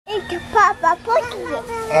It's Papa Pussy.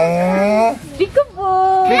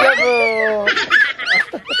 Peekaboo. Peekaboo.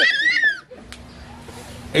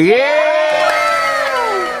 Yeah!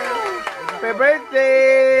 Happy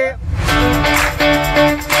birthday!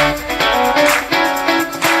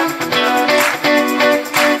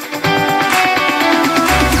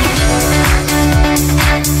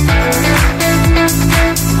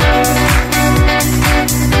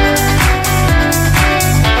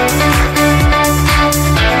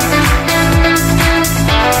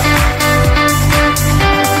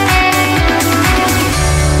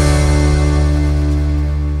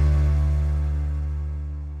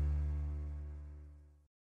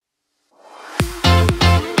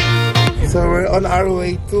 So we're on our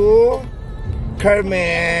way to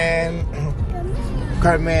Carmen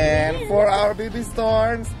for our baby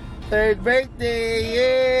Storm's 3rd birthday.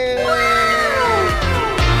 Yay!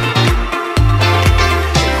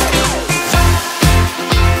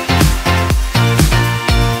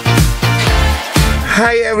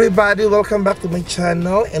 Hi everybody, welcome back to my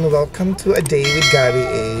channel and welcome to A Day with Gary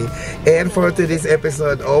A. And for today's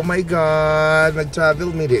episode, oh my god,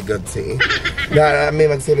 mag-travel me di god si. May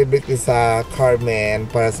mag-celebrate ni sa Carmen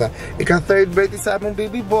para sa ika-3rd birthday sa among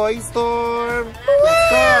baby boy, Storm.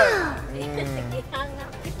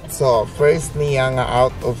 So, first niya nga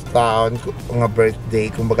out of town nga birthday,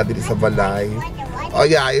 kumbaga dito sa balay. Oh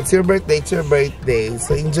yeah, it's your birthday,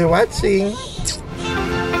 So enjoy watching.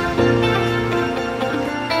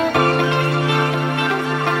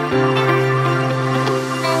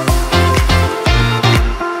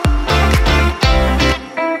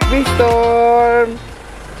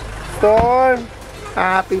 Storm,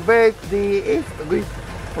 happy birthday! Happy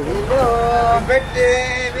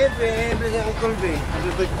birthday, baby!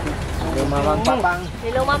 Hello, Mamang Papang!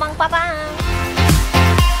 Hello, Mamang Papang!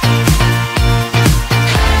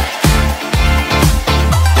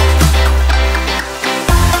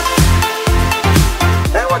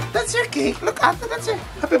 Hey, what? That's your cake. Look at that. That's your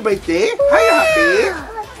happy birthday. Are you happy?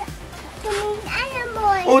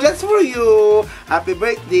 Oh, that's for you. Happy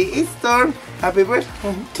birthday, Storm. Happy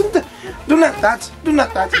birthday. Do not touch. Do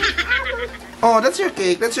not touch. Oh, that's your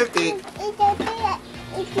cake. That's your cake.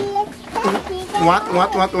 What?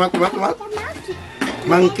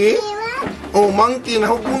 Monkey? Oh, monkey.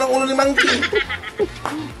 Nahugong na ulo ni monkey.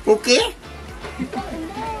 Okay?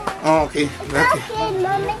 Oh, okay.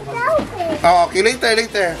 Oh, okay.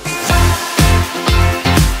 Later.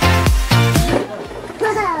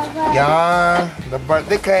 Yeah, the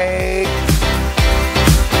birthday cake.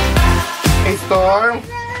 Hey, Storm.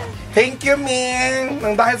 Thank you, Ming.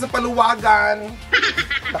 Nang dahil sa paluwagan,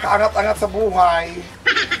 nakaangat-angat sa buhay.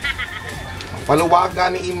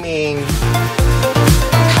 Paluwagan ni Iming.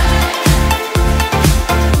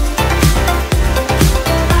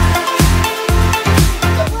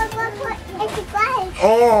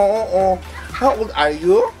 Oh. How old are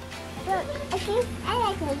you?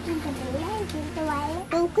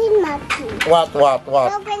 Broken monkey. What?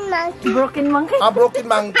 Broken monkey. Broken monkey? Ah, broken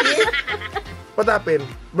monkey? What happened?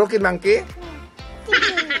 Broken monkey?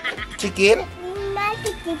 Chicken?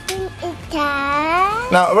 Monkey chicken is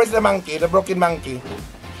Now, where's the monkey? The broken monkey?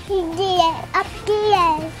 up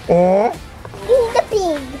here. Oh? In the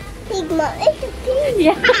pig. Pig mom. It's a pig.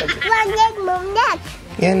 Yeah. One leg mom that.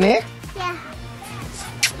 Yan eh? Yeah.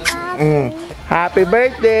 Happy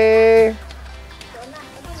birthday!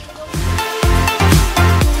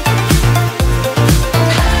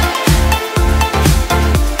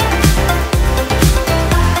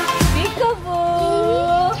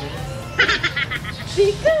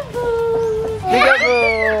 Peekaboo!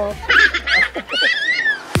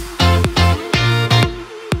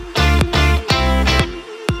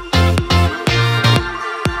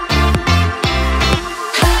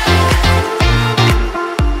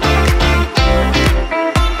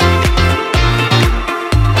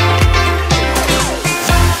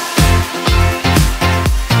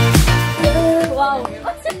 Wow.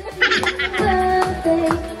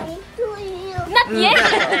 Not yet.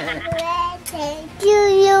 Birthday to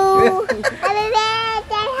you. Happy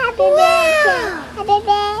birthday. Happy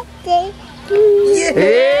birthday to you.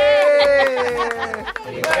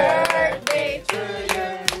 Happy birthday to you.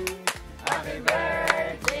 Happy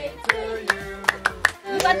birthday to you.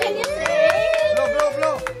 What can you say?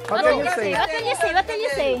 Blow. What can you say? What can you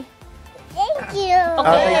say? Thank you.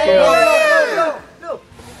 Okay. Thank you.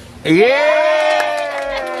 Yeah!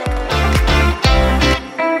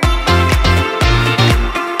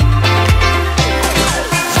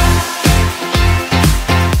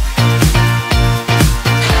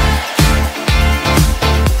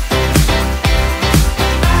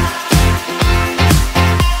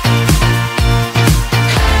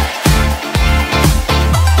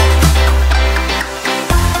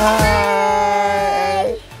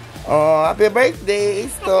 Oh, happy birthday,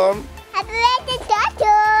 Storm. Happy birthday,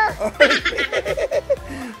 Tato.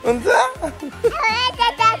 Unsa? Happy